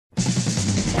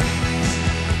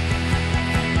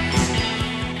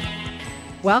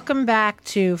Welcome back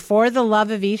to For the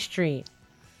Love of E Street.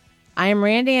 I am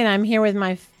Randy, and I'm here with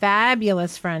my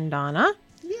fabulous friend, Donna.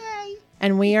 Yay!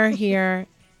 And we are here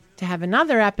to have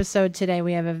another episode today.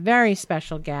 We have a very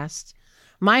special guest,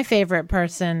 my favorite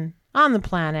person on the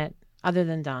planet, other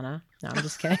than Donna. No, I'm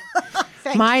just kidding.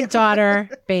 My daughter,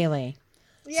 Bailey.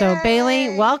 Yay! So,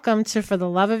 Bailey, welcome to For the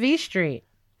Love of E Street.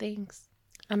 Thanks.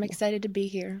 I'm excited to be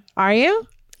here. Are you?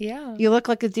 Yeah. You look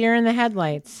like a deer in the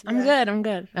headlights. I'm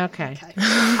good. Okay.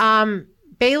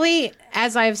 Bailey,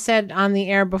 as I've said on the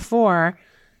air before,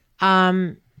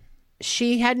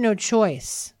 she had no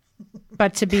choice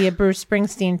but to be a Bruce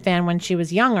Springsteen fan when she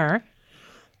was younger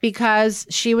because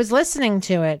she was listening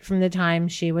to it from the time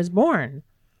she was born.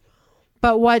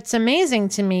 But what's amazing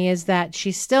to me is that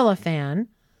she's still a fan,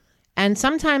 and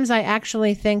sometimes I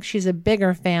actually think she's a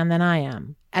bigger fan than I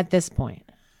am at this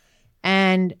point.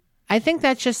 And I think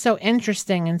that's just so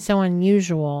interesting and so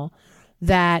unusual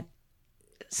that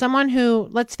someone who,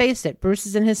 let's face it, Bruce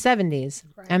is in his 70s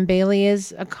and Bailey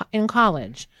is in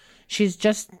college. She's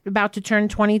just about to turn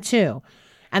 22.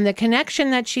 And the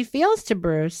connection that she feels to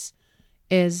Bruce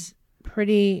is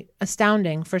pretty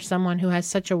astounding for someone who has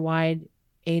such a wide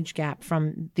age gap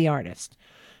from the artist.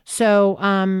 So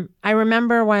I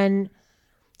remember when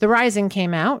The Rising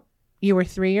came out, you were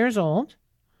 3 years old.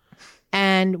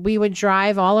 And we would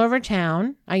drive all over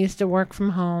town. I used to work from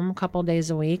home a couple days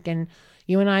a week, and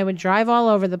you and I would drive all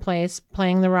over the place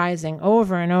playing The Rising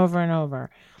over and over and over.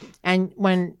 And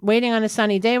when Waiting on a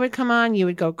Sunny Day would come on, you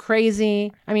would go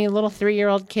crazy. I mean, a little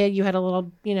 3-year-old kid, you had a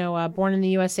little, Born in the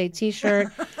USA t-shirt,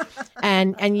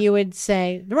 and you would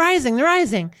say, The Rising, The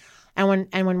Rising. And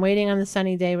when Waiting on the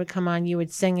Sunny Day would come on, you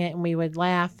would sing it, and we would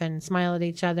laugh and smile at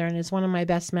each other, and it's one of my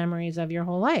best memories of your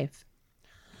whole life.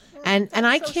 And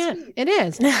I can't, sweet. It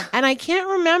is. And I can't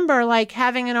remember like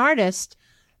having an artist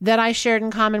that I shared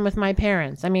in common with my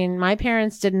parents. I mean, my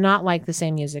parents did not like the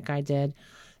same music I did.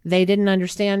 They didn't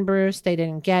understand Bruce. They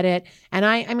didn't get it. And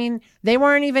I mean, they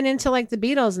weren't even into like the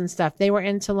Beatles and stuff. They were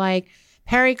into like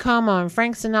Perry Como and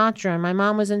Frank Sinatra. And my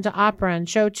mom was into opera and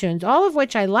show tunes, all of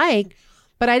which I like,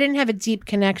 but I didn't have a deep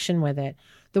connection with it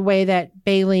the way that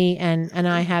Bailey and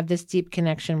I have this deep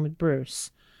connection with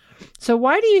Bruce. So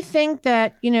why do you think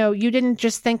that, you didn't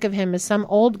just think of him as some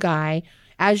old guy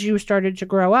as you started to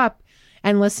grow up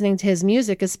and listening to his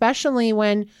music, especially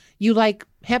when you like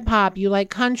hip hop, you like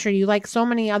country, you like so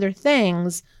many other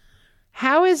things?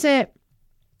 How is it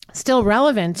still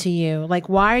relevant to you? Like,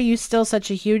 why are you still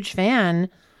such a huge fan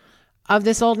of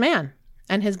this old man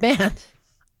and his band?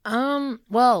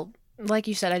 Well, like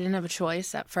you said, I didn't have a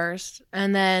choice at first.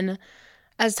 And then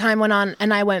as time went on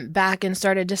and I went back and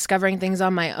started discovering things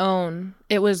on my own,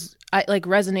 it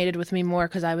resonated with me more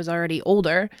because I was already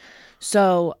older.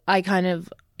 So I kind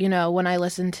of, when I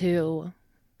listened to,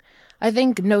 I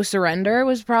think No Surrender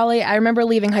was probably, I remember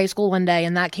leaving high school one day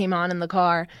and that came on in the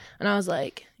car and I was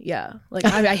like, yeah, like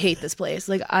I hate this place.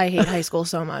 Like I hate high school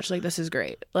so much. Like this is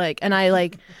great. Like, and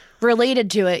I related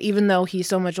to it even though he's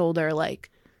so much older. Like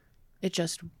it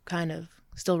just kind of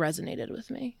still resonated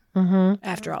with me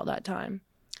after all that time.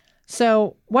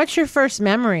 So what's your first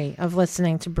memory of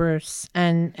listening to Bruce?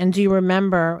 And do you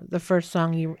remember the first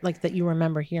song that you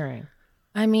remember hearing?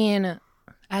 I mean,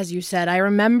 as you said, I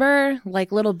remember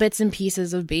like little bits and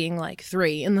pieces of being like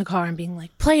 3 in the car and being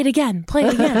like, play it again.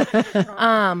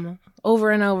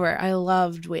 Over and over. I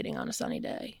loved Waiting on a Sunny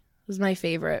Day. It was my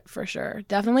favorite for sure.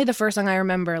 Definitely the first song I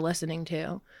remember listening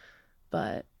to.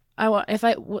 But if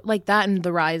I like that and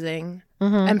The Rising,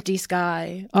 Empty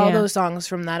Sky, all those songs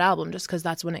from that album, just because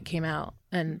that's when it came out.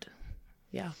 And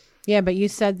yeah, but you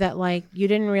said that like you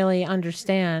didn't really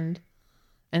understand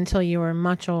until you were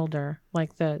much older,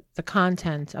 like the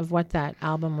content of what that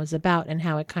album was about and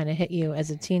how it kind of hit you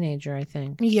as a teenager, I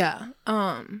think. Yeah.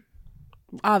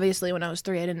 Obviously when I was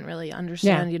 3 I didn't really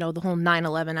understand the whole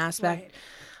 9/11 aspect. Right.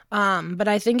 But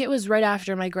I think it was right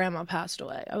after my grandma passed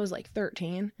away. I was like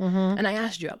 13. And I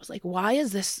asked you, I was like, why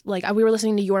is this, like, we were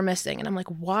listening to You're Missing, and I'm like,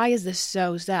 why is this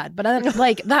so sad? But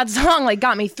like, that song, like,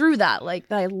 got me through that.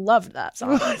 Like, I loved that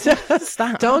song.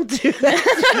 Stop. Don't do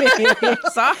that to me.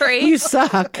 Sorry. You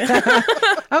suck.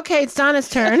 Okay, it's Donna's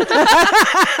turn.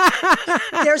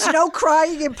 There's no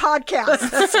crying in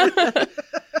podcasts.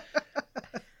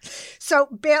 So,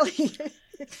 Bailey,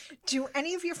 do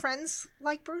any of your friends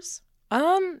like Bruce?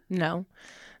 No.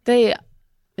 No.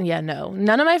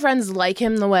 None of my friends like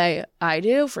him the way I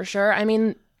do, for sure. I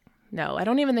mean, no, I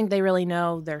don't even think they really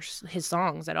know his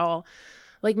songs at all.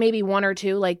 Like maybe 1 or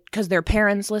 2, like, because their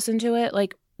parents listen to it.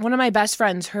 Like one of my best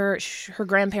friends, her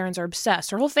grandparents are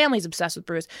obsessed. Her whole family's obsessed with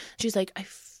Bruce. She's like, I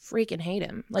freaking hate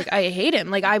him. Like, I hate him.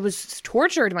 Like, I was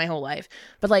tortured my whole life.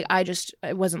 But, like,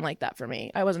 it wasn't like that for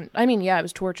me. I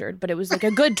was tortured, but it was, like,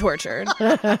 a good tortured.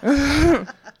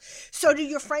 So do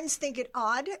your friends think it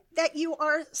odd that you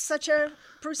are such a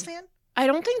Bruce fan? I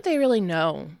don't think they really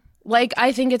know. Like,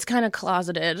 I think it's kind of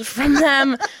closeted from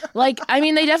them. Like, I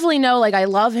mean, they definitely know, like, I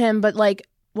love him, but, like,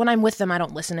 when I'm with them, I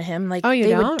don't listen to him. Like, Oh, you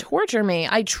they don't? would torture me.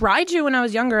 I tried to when I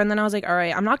was younger, and then I was like, all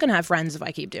right, I'm not going to have friends if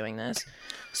I keep doing this.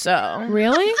 So,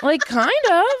 Really? like, kind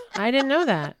of. I didn't know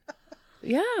that.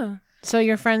 Yeah. So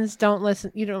your friends don't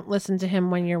listen. You don't listen to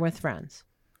him when you're with friends.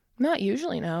 Not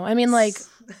usually, no. I mean, like,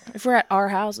 if we're at our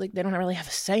house, like, they don't really have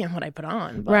a say in what I put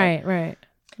on. But Right.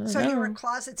 So you're a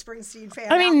closet Springsteen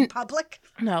fan I mean- out in public?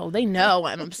 No, they know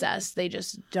I'm obsessed. They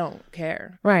just don't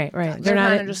care. Right. They're They're not.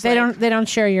 kinda just They like- don't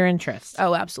share your interests.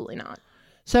 Oh, absolutely not.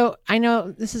 So I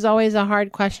know this is always a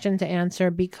hard question to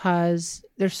answer because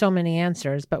there's so many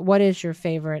answers. But what is your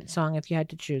favorite song if you had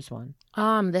to choose one?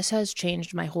 This has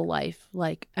changed my whole life,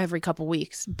 like every couple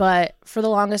weeks. But for the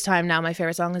longest time now, my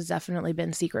favorite song has definitely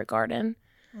been Secret Garden.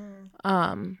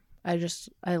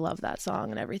 I love that song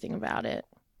and everything about it.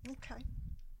 Okay.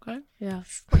 Okay. Yeah.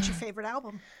 What's your favorite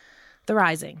album? The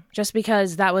Rising, just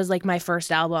because that was like my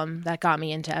first album that got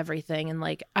me into everything. And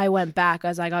like I went back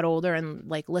as I got older and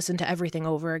like listened to everything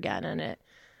over again, and it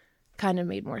kind of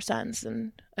made more sense.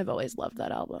 And I've always loved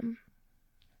that album.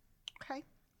 Okay.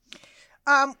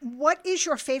 What is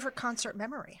your favorite concert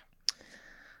memory?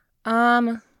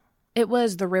 It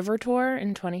was the River Tour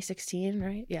in 2016,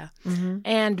 right? Yeah.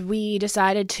 And we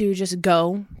decided to just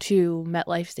go to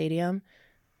MetLife Stadium,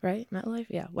 right? MetLife?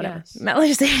 Yeah, whatever. Yes.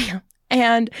 MetLife Stadium.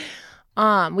 And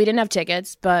we didn't have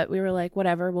tickets, but we were like,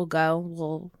 whatever, we'll go.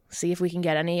 We'll see if we can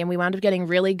get any. And we wound up getting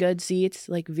really good seats,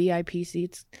 like VIP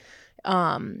seats.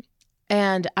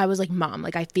 And I was like, Mom,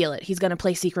 like, I feel it. He's going to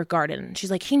play Secret Garden. And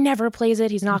she's like, he never plays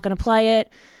it. He's not going to play it.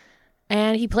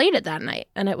 And he played it that night.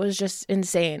 And it was just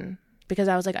insane because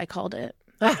I was like, I called it.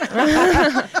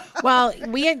 Well,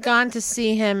 we had gone to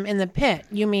see him in the pit,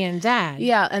 you, me, and Dad.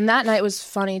 Yeah. And that night was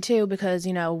funny too because,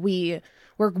 you know, we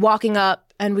were walking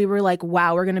up and we were like,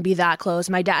 wow, we're going to be that close.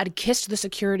 My dad kissed the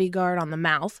security guard on the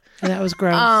mouth. And that was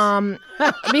gross.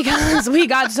 Because we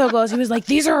got so close. He was like,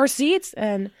 these are our seats.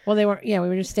 And Well, we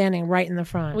were just standing right in the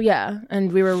front. yeah,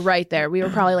 and we were right there. We were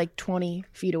probably like 20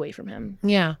 feet away from him.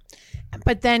 Yeah.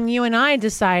 But then you and I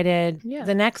decided Yeah.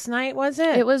 the next night, was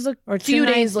it? It was a Or few 2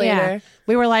 nights days later. Yeah.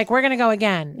 We were like, we're going to go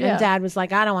again. Yeah. And Dad was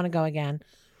like, I don't want to go again.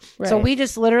 Right. So we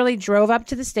just literally drove up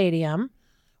to the stadium.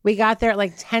 We got there at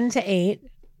like 10 to 8.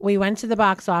 We went to the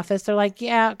box office. They're like,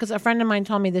 yeah, because a friend of mine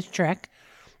told me this trick.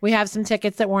 We have some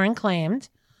tickets that weren't claimed.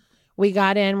 We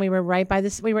got in. We were right by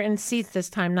this. We were in seats this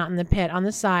time, not in the pit. On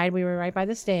the side, we were right by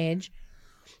the stage.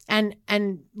 And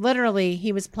literally,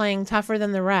 he was playing Tougher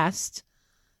Than the Rest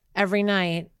every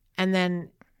night. And then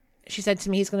she said to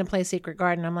me, he's going to play Secret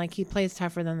Garden. I'm like, he plays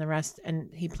Tougher Than the Rest. And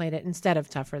he played it instead of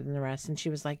Tougher Than the Rest. And she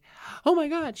was like, oh my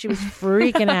God. She was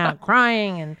freaking out,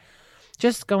 crying and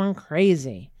just going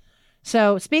crazy.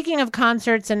 So speaking of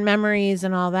concerts and memories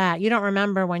and all that, you don't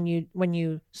remember when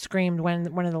you screamed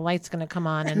when one of the lights going to come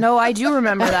on and No, I do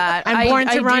remember that. and Born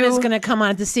to Run do- is going to come on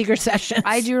at the Secret Sessions.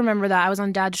 I do remember that. I was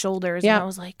on Dad's shoulders Yeah. and I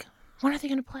was like, when are they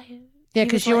going to play it? Yeah, He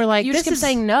because was you were like, you just kept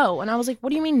saying no. And I was like,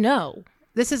 what do you mean no?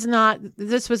 this was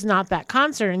not that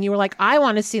concert. And you were like, I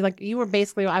want to see, like, you were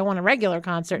basically, I want a regular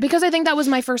concert. Because I think that was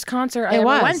my first concert I It ever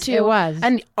was. went to. It was.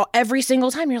 And every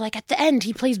single time you're like, at the end,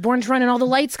 he plays Born to Run and all the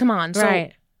lights come on. So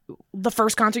Right. the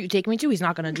first concert you take me to, he's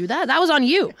not going to do that. That was on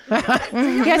you.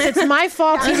 Yes, it's my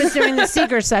fault he was doing the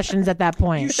Secret Sessions at that You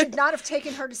point. should not have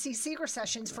taken her to see Secret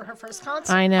Sessions for her first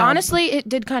concert. I know. Honestly, it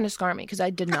did kind of scar me because I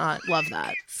did not love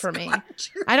that for me.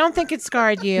 I don't think it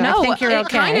scarred you. No, I think you're it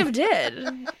okay. kind of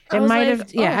did. It might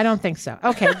have. Yeah, oh. I don't think so.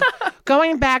 Okay,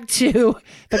 going back to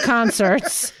the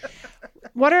concerts.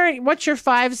 What's your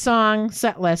 5-song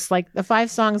set list? Like the 5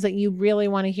 songs that you really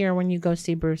want to hear when you go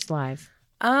see Bruce live.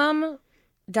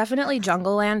 Definitely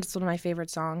Jungle Land. It's one of my favorite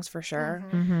songs for sure.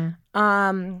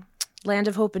 Land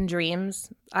of Hope and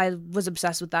Dreams. I was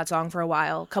obsessed with that song for a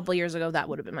while. A couple years ago, that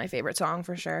would have been my favorite song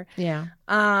for sure. Yeah.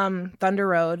 Thunder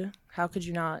Road. How could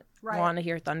you not Right. want to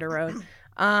hear Thunder Road?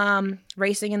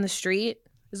 Racing in the Street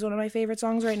is one of my favorite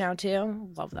songs right now too.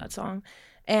 Love that song.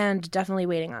 And definitely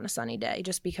Waiting on a Sunny Day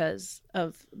just because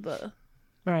of the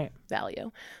Right.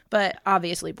 value. But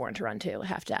obviously Born to Run too. I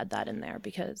have to add that in there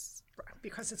because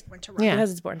Because it's Winter Run. Yeah.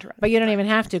 it's Born to Run. But you don't even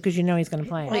have to because you know he's going to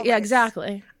play it. Like, yeah,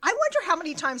 exactly. I wonder how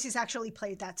many times he's actually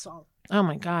played that song. Oh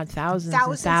my God, thousands,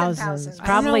 Thousands and and thousands. thousands. I don't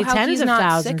Probably know how tens he's of not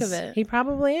thousands. sick of it. He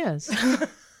probably is.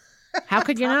 How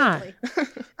could you not?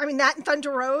 I mean, that and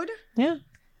Thunder Road. Yeah.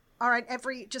 are at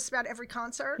just about every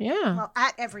concert. Yeah. Well,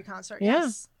 at every concert. Yeah.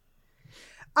 Yes.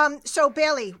 So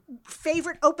Bailey,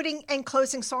 favorite opening and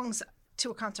closing songs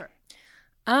to a concert?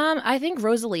 I think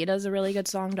Rosalita is a really good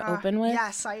song to open with.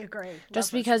 Yes, I agree.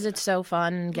 Just Love because it's so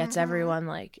fun and gets everyone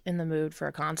like in the mood for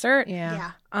a concert.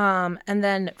 Yeah. Yeah. And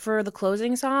then for the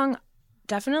closing song,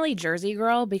 definitely Jersey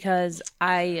Girl, because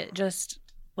I just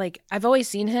like I've always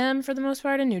seen him for the most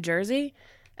part in New Jersey,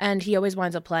 and he always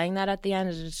winds up playing that at the end.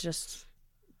 And it's just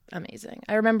amazing.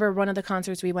 I remember one of the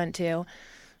concerts we went to,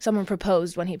 someone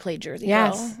proposed when he played Jersey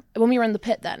Yes. Girl when we were in the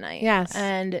pit that night. Yes.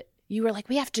 And you were like,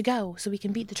 we have to go so we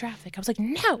can beat the traffic. I was like,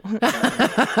 no.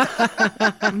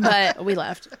 But we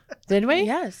left. Did we?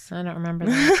 Yes. I don't remember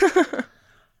that.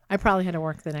 I probably had to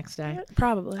work the next day.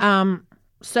 Probably.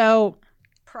 So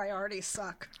Priorities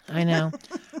suck. I know.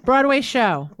 Broadway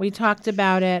show. We talked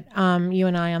about it, you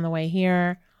and I, on the way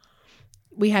here.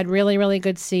 We had really, really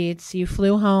good seats. You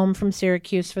flew home from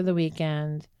Syracuse for the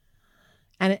weekend.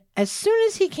 And as soon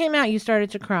as he came out, you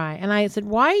started to cry. And I said,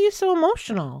 why are you so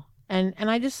emotional? And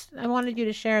I wanted you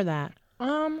to share that.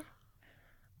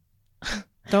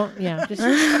 Just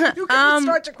You can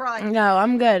start to cry. No,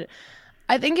 I'm good.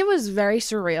 I think it was very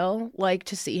surreal, like,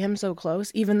 to see him so close,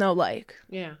 even though, like,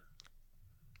 yeah.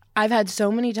 I've had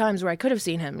so many times where I could have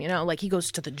seen him, you know, like, he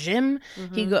goes to the gym,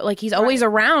 he's always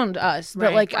around us, but,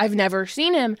 Right. like, I've never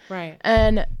seen him. Right.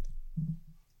 And,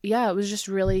 yeah, it was just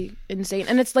really insane.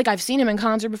 And it's like, I've seen him in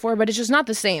concert before, but it's just not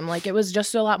the same. Like, it was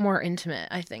just a lot more intimate,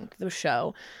 I think, the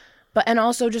show. But, and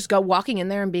also just walking in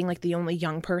there and being, like, the only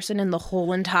young person in the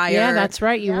whole entire Yeah, that's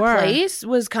right. You were. place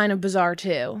was kind of bizarre,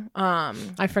 too.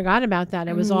 I forgot about that.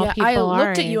 It was all people I our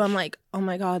looked at you, age. I'm like, oh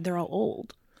my God, they're all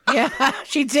old. Yeah,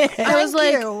 she did. I was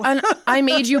Thank like, you. and I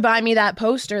made you buy me that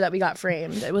poster that we got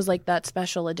framed. It was like that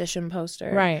special edition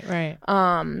poster. Right.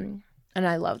 And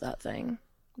I love that thing.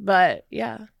 But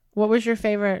yeah. What was your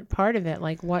favorite part of it?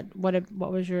 Like, what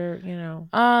was your,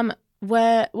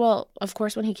 Well, of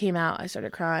course, when he came out, I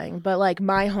started crying. But like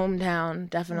my hometown,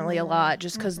 definitely a lot,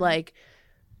 just because like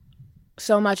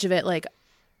so much of it, like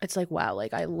it's like wow,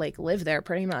 like I like live there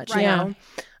pretty much, you know.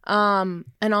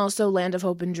 And also Land of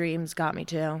Hope and Dreams got me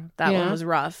too. That one was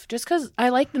rough, just because I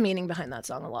like the meaning behind that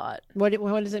song a lot. What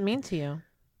does it mean to you?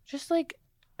 Just like,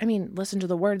 I mean, listen to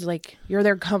the words. Like you're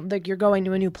there, like you're going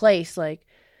to a new place, like.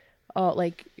 Oh,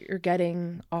 like you're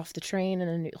getting off the train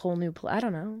in a whole new place. I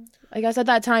don't know. I guess at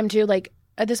that time too, like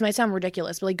this might sound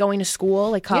ridiculous, but like going to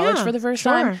school, like college for the first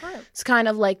time, it's kind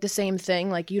of like the same thing.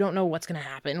 Like you don't know what's gonna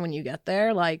happen when you get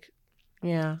there. Like,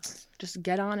 yeah, just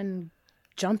get on and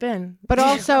jump in. But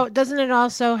also, doesn't it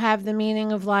also have the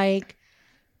meaning of like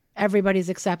everybody's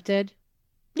accepted?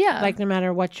 Yeah, like no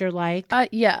matter what you're like.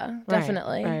 Yeah,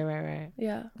 definitely. Right.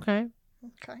 Yeah. Okay.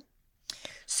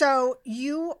 So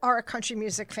you are a country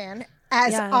music fan,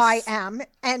 as Yes. I am,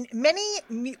 and many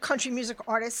country music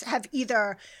artists have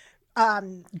either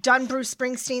done Bruce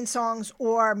Springsteen songs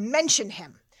or mentioned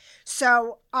him.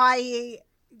 So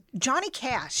Johnny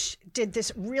Cash did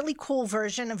this really cool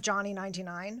version of Johnny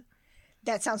 99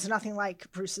 that sounds nothing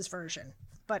like Bruce's version,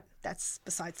 but that's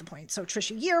besides the point. So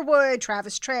Trisha Yearwood,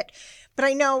 Travis Tritt, but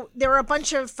I know there are a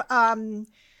bunch of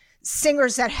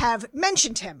singers that have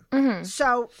mentioned him.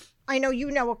 So I know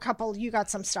you know a couple. You got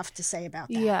some stuff to say about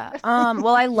that. Yeah.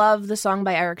 Well, I love the song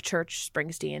by Eric Church,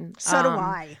 Springsteen. So do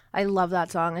I. I love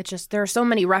that song. It's just there are so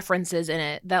many references in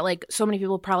it that like so many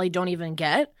people probably don't even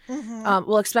get.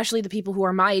 Well, especially the people who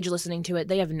are my age listening to it,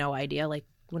 they have no idea. Like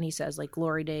when he says like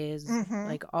glory days,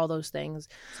 like all those things.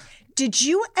 Did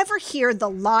you ever hear the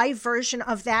live version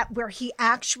of that where he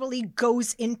actually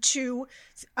goes into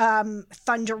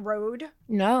Thunder Road?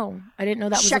 No, I didn't know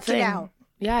that was Check a thing. it out.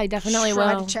 Yeah, I definitely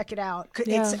Try will. to check it out.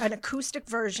 Yeah. It's an acoustic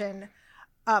version.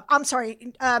 I'm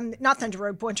sorry, not Thunder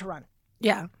Road, Born to Run.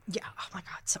 Yeah. Yeah. Oh my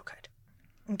God, so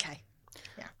good. Okay.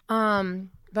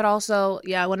 But also,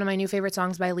 yeah, one of my new favorite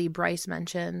songs by Lee Bryce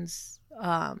mentions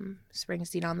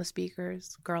Springsteen on the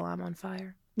speakers, Girl, I'm on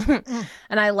Fire.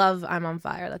 And I love I'm on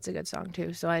Fire. That's a good song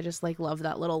too. So I just like love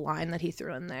that little line that he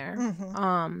threw in there.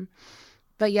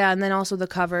 But yeah, and then also the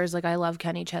covers, like I love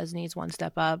Kenny Chesney's One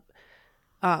Step Up.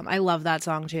 I love that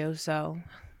song too. So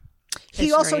He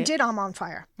it's also great. did I'm on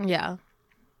Fire. Yeah.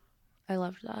 I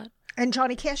loved that. And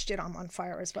Johnny Cash did I'm on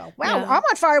Fire as well. Wow, Yeah. I'm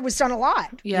on Fire was done a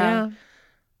lot. Yeah.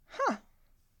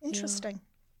 Interesting.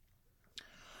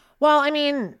 Well, I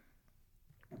mean,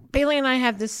 Bailey and I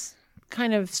have this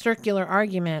kind of circular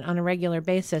argument on a regular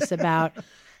basis about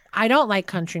I don't like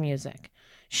country music.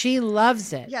 She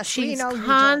loves it. Yes, we she's know you don't like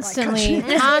constantly, country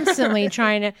music. constantly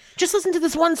trying to just listen to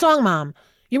this one song, Mom.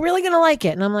 You're really gonna like it,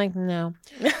 and I'm like, no.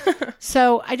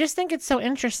 So I just think it's so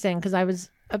interesting because I was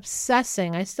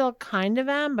obsessing. I still kind of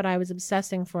am, but I was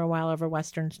obsessing for a while over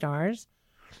Western Stars.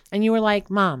 And you were like,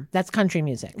 Mom, that's country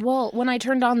music. Well, when I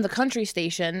turned on the country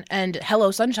station and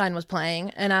Hello Sunshine was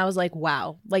playing, and I was like,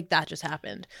 wow, like that just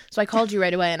happened. So I called you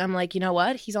right away, and I'm like, you know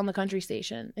what? He's on the country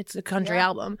station. It's a country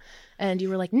album. And you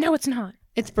were like, no, it's not.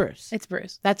 It's Bruce. It's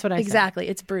Bruce. That's what I said. Exactly.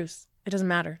 It's Bruce. It doesn't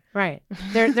matter. Right.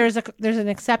 There's an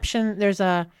exception. There's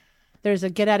a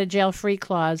get out of jail free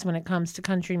clause when it comes to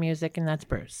country music, and that's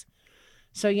Bruce.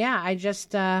 So yeah, I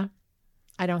just I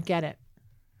don't get it.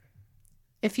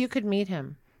 If you could meet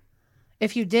him,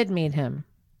 if you did meet him,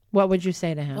 what would you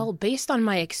say to him? Well, based on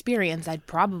my experience, I'd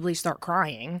probably start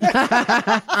crying.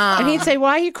 And he'd say,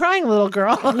 "Why are you crying, little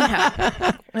girl?"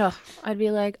 Yeah. Ugh. I'd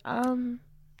be like,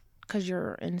 because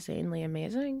you're insanely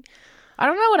amazing. I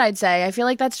don't know what I'd say. I feel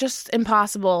like that's just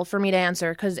impossible for me to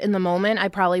answer because in the moment, I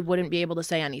probably wouldn't be able to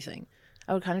say anything.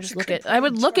 I would kind of just look at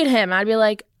him. I'd be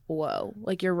like, whoa,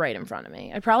 like you're right in front of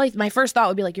me. My first thought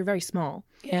would be like, you're very small.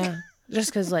 Yeah.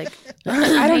 Just because like,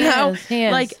 I don't know. He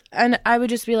is. Like, and I would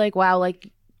just be like, wow,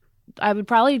 like I would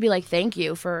probably be like, thank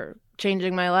you for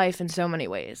changing my life in so many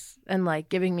ways and like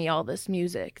giving me all this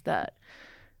music that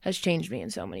has changed me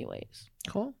in so many ways.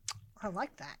 Cool. I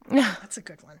like that. That's a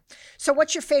good one. So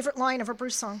what's your favorite line of a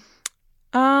Bruce song?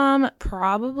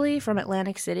 Probably from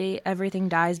Atlantic City, Everything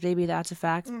Dies, Baby, That's a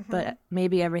Fact, but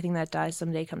maybe everything that dies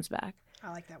someday comes back.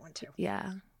 I like that one too.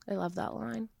 Yeah, I love that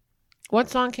line.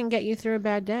 What song can get you through a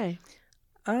bad day?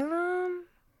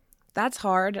 That's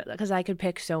hard because I could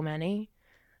pick so many.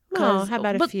 Oh, how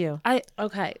about a few?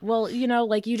 Okay. Well, you know,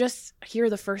 like you just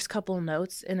hear the first couple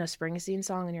notes in a Springsteen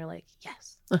song and you're like,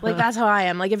 yes. Like that's how I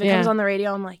am. Like if it comes on the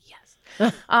radio, I'm like, yes.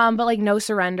 But like No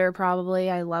Surrender, probably.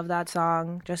 I love that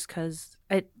song just because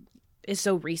it is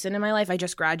so recent in my life. I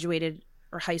just graduated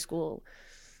high school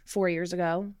 4 years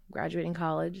ago, graduating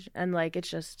college, and like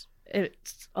it's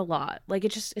a lot. Like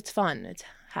it's fun. It's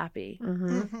happy.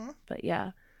 But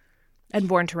yeah. And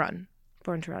Born to Run.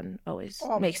 Born to Run always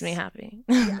makes me happy.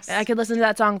 Yes. I could listen to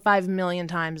that song 5 million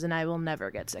times and I will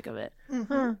never get sick of it.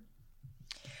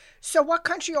 So what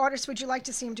country artist would you like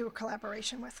to see him do a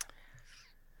collaboration with?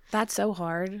 That's so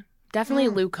hard. Definitely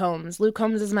Luke Combs. Luke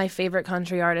Combs is my favorite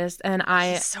country artist, and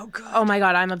He's so good. Oh my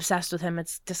God, I'm obsessed with him.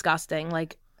 It's disgusting.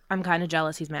 Like, I'm kind of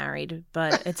jealous he's married,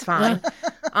 but it's fine.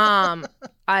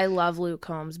 I love Luke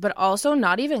Combs, but also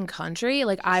not even country.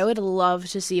 Like, I would love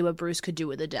to see what Bruce could do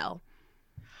with Adele.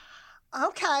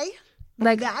 Okay.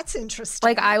 Like, that's interesting.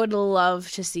 Like, I would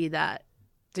love to see that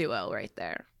duo right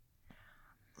there.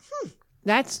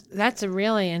 That's a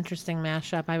really interesting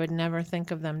mashup. I would never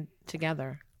think of them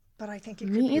together. But I think it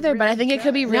could Me be either, really but I think it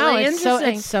could be good. really it's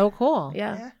interesting. it's so cool.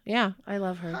 Yeah. I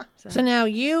love her. So now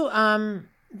you,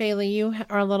 Bailey, you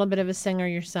are a little bit of a singer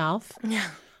yourself. Yeah.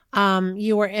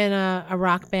 You were in a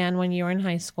rock band when you were in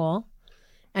high school,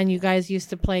 and you guys used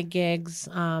to play gigs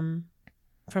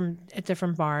at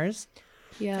different bars.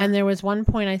 Yeah. And there was one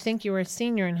point, I think you were a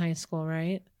senior in high school,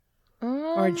 right?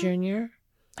 Or a junior?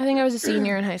 I think I was a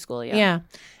senior in high school, yeah. Yeah.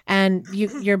 And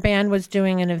your band was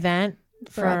doing an event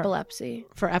For epilepsy.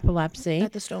 For epilepsy.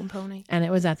 At the Stone Pony. And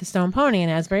it was at the Stone Pony in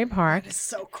Asbury Park. It's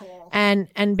so cool. And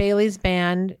Bailey's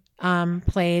band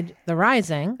played The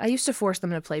Rising. I used to force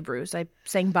them to play Bruce. I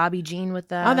sang Bobby Jean with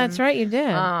them. Oh, that's right, you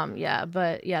did.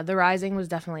 But The Rising was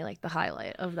definitely like the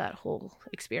highlight of that whole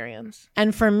experience.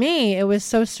 And for me, it was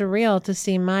so surreal to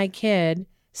see my kid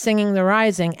singing The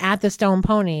Rising at the Stone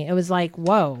Pony. It was like,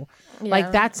 whoa. Yeah.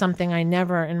 Like, that's something I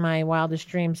never in my wildest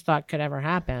dreams thought could ever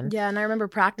happen. Yeah, and I remember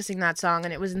practicing that song,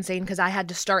 and it was insane because I had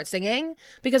to start singing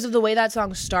because of the way that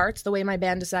song starts, the way my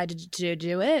band decided to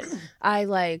do it. I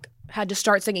like had to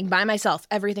start singing by myself.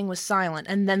 Everything was silent,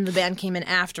 and then the band came in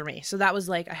after me. So that was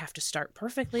like, I have to start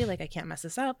perfectly. Like, I can't mess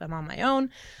this up. I'm on my own.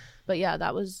 But yeah,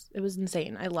 it was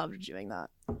insane. I loved doing that.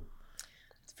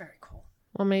 It's very cool.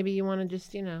 Well, maybe you want to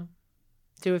just,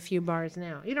 do a few bars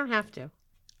now. You don't have to.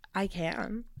 I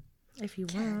can, if you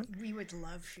want. We would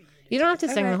love for you to You don't have to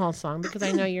sing Okay. the whole song because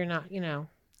I know you're not,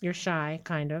 you're shy,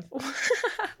 kind of.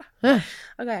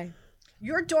 Okay.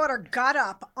 Your daughter got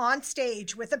up on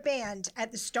stage with a band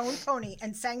at the Stone Pony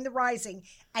and sang The Rising,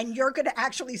 and you're going to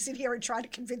actually sit here and try to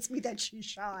convince me that she's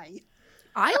shy.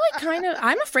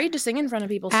 I'm afraid to sing in front of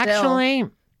people still. Actually,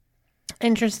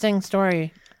 interesting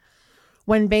story.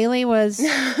 When Bailey was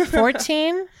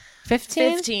 14,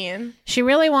 15, she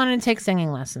really wanted to take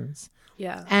singing lessons.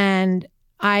 Yeah. And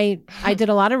I did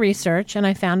a lot of research, and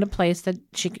I found a place that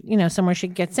she, somewhere she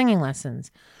could get singing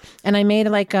lessons. And I made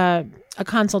like a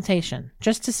consultation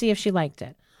just to see if she liked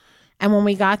it. And when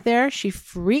we got there, she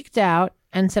freaked out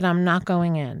and said, "I'm not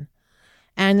going in."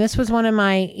 And this was one of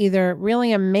my either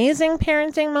really amazing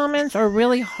parenting moments or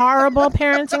really horrible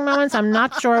parenting moments. I'm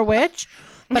not sure which,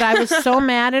 but I was so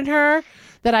mad at her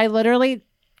that I literally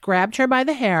grabbed her by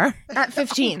the hair. At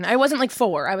 15. I wasn't like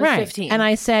 4. I was 15. And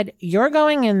I said, you're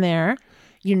going in there.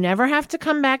 You never have to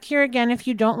come back here again if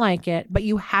you don't like it, but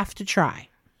you have to try.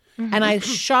 And I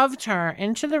shoved her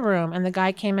into the room, and the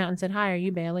guy came out and said, hi, are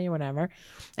you Bailey or whatever?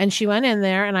 And she went in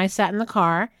there, and I sat in the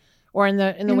car or in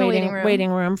the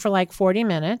waiting room for like 40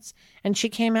 minutes. And she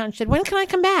came out and said, when can I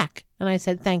come back? And I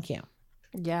said, thank you.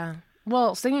 Yeah.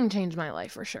 Well, singing changed my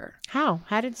life for sure. How?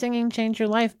 How did singing change your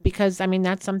life? Because, I mean,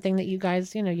 that's something that you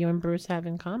guys, you know, you and Bruce have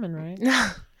in common, right?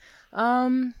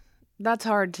 That's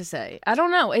hard to say. I don't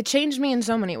know. It changed me in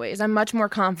so many ways. I'm much more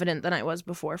confident than I was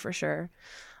before, for sure.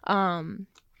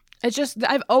 It's just,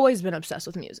 I've always been obsessed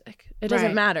with music. It doesn't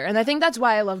Right. matter. And I think that's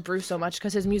why I love Bruce so much,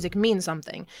 because his music means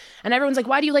something. And everyone's like,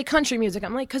 why do you like country music?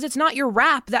 I'm like, because it's not your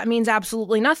rap that means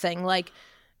absolutely nothing. Like,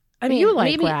 I mean, you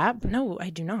like maybe, rap. No, I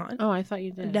do not. Oh, I thought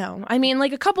you did. No. I mean,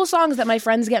 like a couple songs that my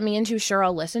friends get me into, sure,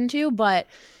 I'll listen to, but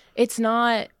it's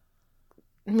not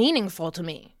meaningful to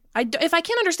me. If I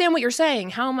can't understand what you're saying,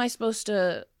 how am I supposed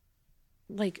to,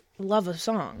 like, love a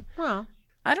song? Well,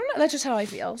 I don't know. That's just how I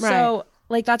feel. Right. So,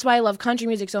 like, that's why I love country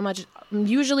music so much.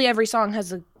 Usually every song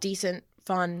has a decent,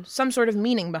 fun, some sort of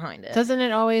meaning behind it. doesn't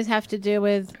it always have to do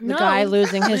with the No. guy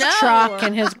losing his No. truck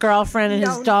and his girlfriend and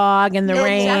his No. dog and the No,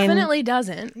 rain? Definitely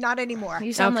doesn't. Not anymore.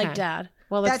 You sound Okay. like Dad.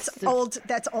 Well, That's it's old.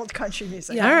 That's old country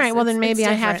music. Yeah. all right. Well, it's- then maybe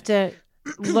it's I have to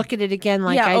look at it again,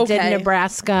 like Yeah, I did okay.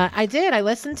 Nebraska. I did. I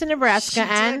listened to Nebraska She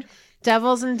and did.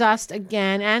 Devils and Dust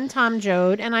again, and Tom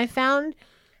Joad, and I found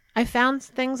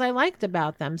things I liked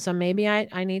about them. So maybe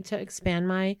I need to expand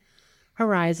my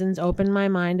horizons, open my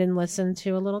mind, and listen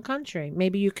to a little country.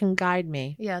 Maybe you can guide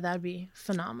me. Yeah, that'd be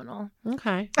phenomenal.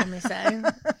 Okay. Let me say.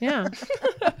 Yeah.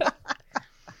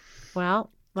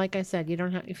 Well, like I said, you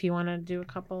don't have. If you want to do a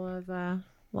couple of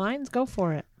lines, go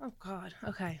for it. Oh, God.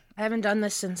 Okay. I haven't done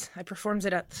this since I performed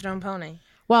it at Stone Pony,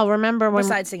 Well, remember when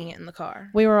besides singing it in the car.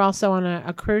 we were also on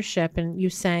a cruise ship and you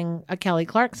sang a Kelly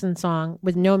Clarkson song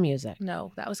with no music.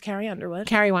 No, that was Carrie Underwood.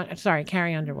 Carrie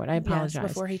Underwood. I apologize. Yes,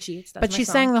 Before He Cheats. That's But my she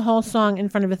song. sang the whole song in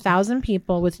front of 1,000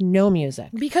 people with no music.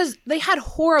 Because they had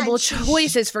horrible And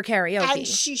choices for karaoke. And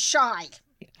she's shy.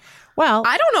 Well,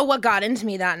 I don't know what got into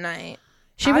me that night.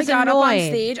 she was I got up on annoyed.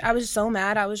 stage. I was so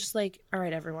mad. I was just like, all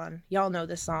right, everyone. Y'all know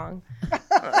this song.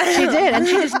 She did, and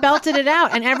she just belted it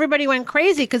out, and everybody went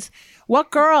crazy because what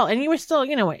girl? And you were still,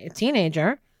 you know, a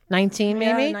teenager, 19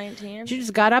 maybe. Yeah, 19. She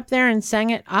just got up there and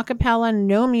sang it a cappella,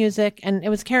 no music, and it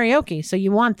was karaoke, so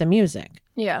you want the music.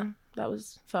 Yeah, that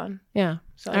was fun. Yeah.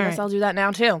 So All I guess right. I'll do that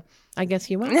now, too. I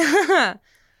guess you will.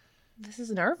 This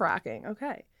is nerve-wracking.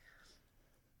 Okay.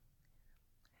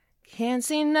 Can't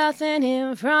see nothing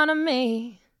in front of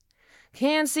me.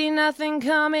 Can't see nothing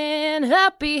coming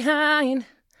up behind.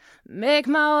 Make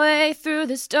my way through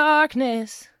this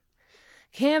darkness.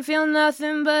 Can't feel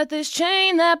nothing but this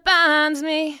chain that binds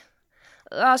me.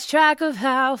 Lost track of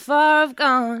how far I've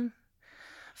gone.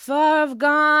 Far I've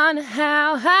gone,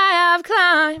 how high I've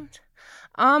climbed.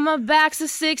 On my back's a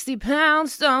 60-pound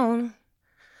stone.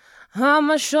 On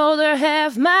my shoulder,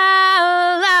 half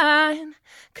mile line.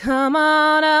 Come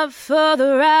on up for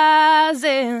the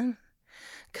rising.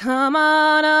 Come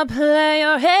on up, lay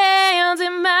your hands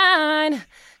in mine.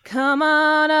 Come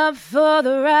on up for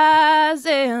the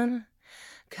rising.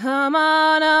 Come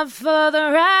on up for the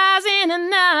rising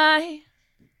tonight.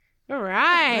 All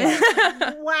right.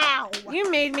 Wow.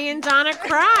 You made me and Donna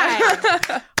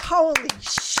cry. Holy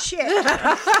shit.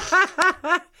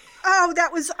 Oh,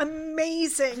 that was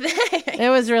amazing. It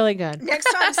was really good. Next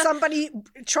time somebody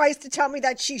tries to tell me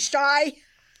that she's shy,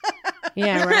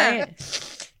 Yeah, right?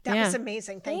 that Yeah. was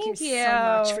amazing. Thank Thank you so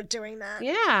much you. for doing that.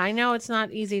 Yeah, I know it's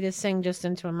not easy to sing just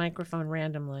into a microphone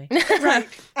randomly. Right.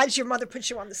 As your mother puts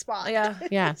you on the spot. Yeah,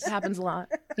 Yes. it happens a lot.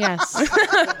 Yes.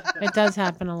 It does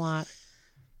happen a lot.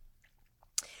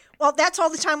 Well, that's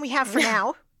all the time we have for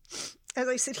now. As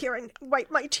I sit here and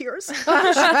wipe my tears.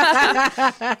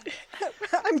 I'm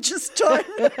just done.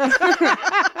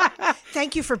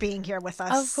 Thank you for being here with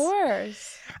us. Of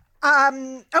course.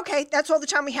 Okay, that's all the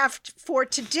time we have for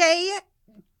today.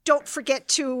 Don't forget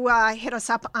to hit us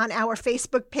up on our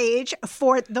Facebook page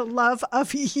for the love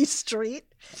of E Street.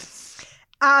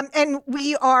 And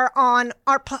we are on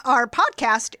our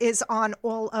podcast is on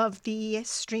all of the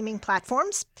streaming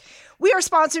platforms. We are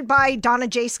sponsored by Donna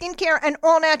J Skincare, an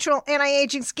all-natural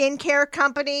anti-aging skincare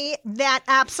company that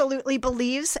absolutely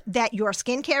believes that your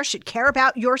skincare should care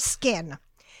about your skin.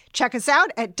 Check us out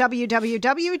at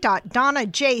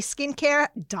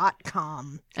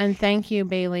www.donnajskincare.com. And thank you,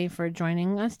 Bailey, for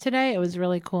joining us today. It was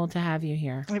really cool to have you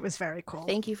here. It was very cool.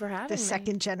 Thank you for having The me.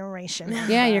 second generation.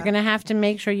 Yeah, you're going to have to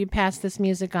make sure you pass this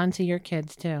music on to your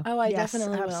kids, too. Oh, I Yes,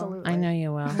 definitely will. absolutely. I know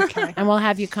you will. Okay. And we'll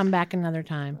have you come back another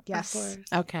time. Yes. Of course.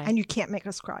 Okay. And you can't make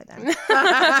us cry then.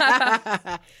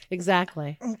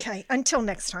 Exactly. Okay. Until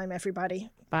next time,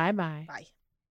 everybody. Bye-bye. Bye.